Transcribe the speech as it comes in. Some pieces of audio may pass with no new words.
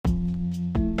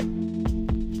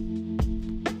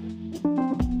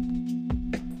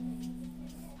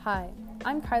Hi,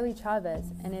 I'm Kylie Chavez,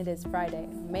 and it is Friday,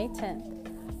 May 10th.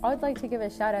 I would like to give a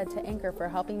shout out to Anchor for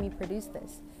helping me produce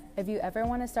this. If you ever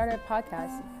want to start a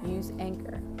podcast, use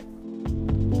Anchor.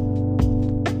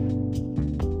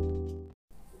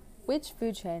 Which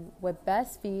food chain would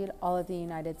best feed all of the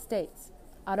United States?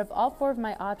 Out of all four of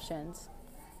my options,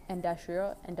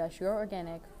 industrial,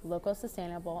 organic, local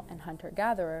sustainable, and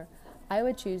hunter-gatherer, I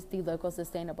would choose the local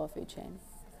sustainable food chain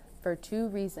for two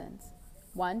reasons.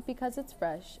 One, because it's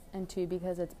fresh, and two,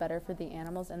 because it's better for the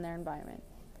animals and their environment.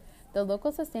 The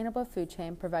local sustainable food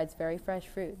chain provides very fresh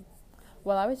food.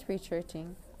 While I was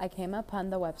researching, I came upon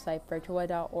the website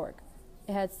virtua.org.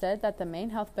 It had said that the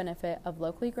main health benefit of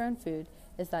locally grown food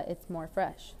is that it's more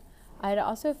fresh. I had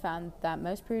also found that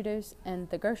most produce in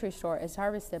the grocery store is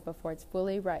harvested before it's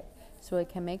fully ripe, so it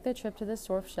can make the trip to the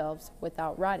store shelves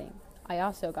without rotting. I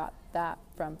also got that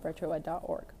from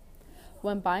virtua.org.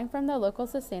 When buying from the local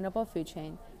sustainable food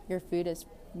chain, your food is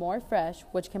more fresh,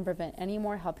 which can prevent any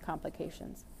more health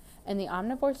complications. In The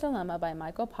Omnivore's Dilemma by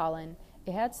Michael Pollan,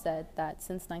 it had said that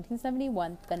since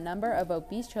 1971, the number of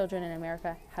obese children in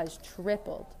America has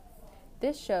tripled.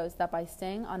 This shows that by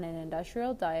staying on an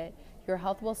industrial diet, your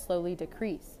health will slowly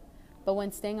decrease. But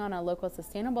when staying on a local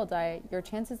sustainable diet, your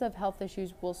chances of health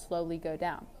issues will slowly go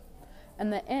down.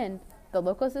 In the end, the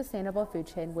local sustainable food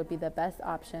chain would be the best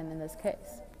option in this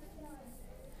case.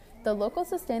 The local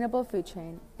sustainable food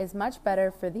chain is much better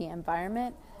for the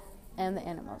environment and the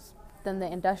animals than the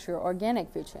industrial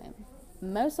organic food chain.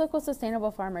 Most local sustainable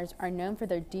farmers are known for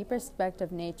their deep respect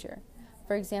of nature.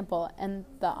 For example, in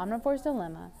The Omnivore's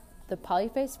Dilemma, the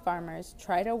polyface farmers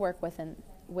try to work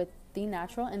with the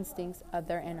natural instincts of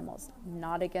their animals,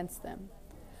 not against them.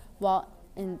 While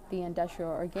in the industrial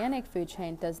organic food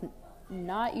chain does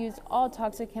not use all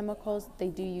toxic chemicals, they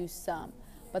do use some.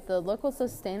 But the local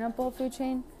sustainable food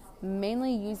chain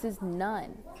mainly uses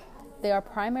none. They are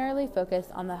primarily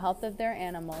focused on the health of their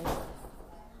animals.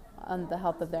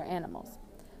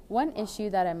 One issue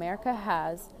that America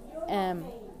has and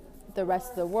the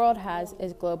rest of the world has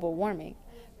is global warming.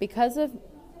 Because of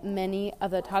many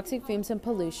of the toxic fumes and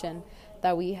pollution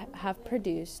that we have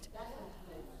produced,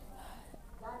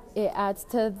 it adds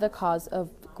to the cause of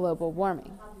global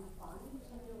warming.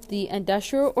 The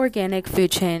industrial organic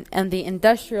food chain and the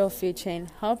industrial food chain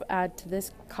help add to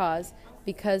this cause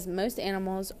because most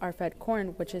animals are fed corn,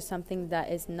 which is something that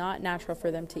is not natural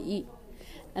for them to eat.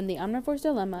 In The Omnivore's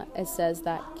Dilemma, it says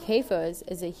that CAFOs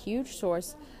is a huge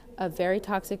source of very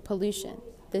toxic pollution.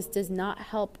 This does not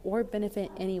help or benefit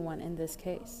anyone in this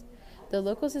case. The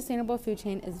local sustainable food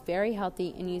chain is very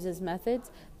healthy and uses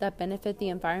methods that benefit the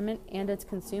environment and its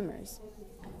consumers.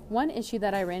 One issue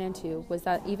that I ran into was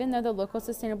that even though the local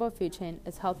sustainable food chain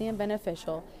is healthy and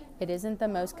beneficial, it isn't the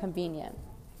most convenient.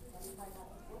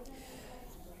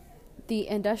 The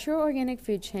industrial organic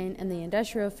food chain and the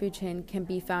industrial food chain can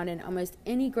be found in almost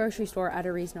any grocery store at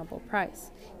a reasonable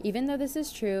price. Even though this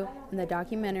is true, in the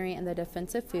documentary In the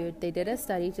Defense of Food, they did a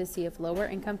study to see if lower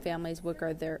income families would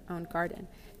grow their own garden.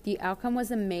 The outcome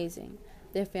was amazing.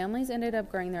 The families ended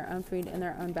up growing their own food in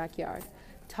their own backyard.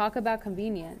 Talk about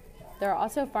convenient. There are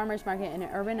also farmers market and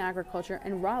urban agriculture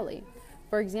in Raleigh.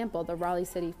 For example, the Raleigh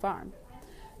City Farm.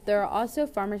 There are also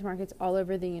farmers markets all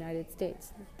over the United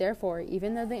States. Therefore,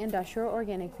 even though the industrial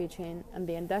organic food chain and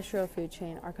the industrial food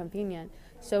chain are convenient,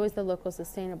 so is the local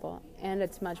sustainable, and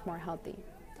it's much more healthy.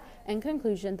 In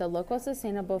conclusion, the local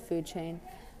sustainable food chain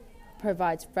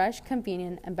provides fresh,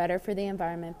 convenient, and better for the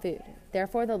environment food.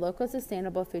 Therefore, the local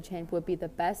sustainable food chain would be the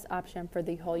best option for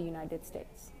the whole United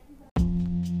States.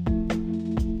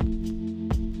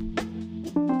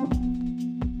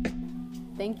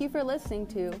 Thank you for listening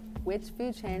to Which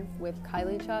Food Chain with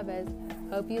Kylie Chavez.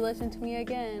 Hope you listen to me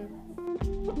again.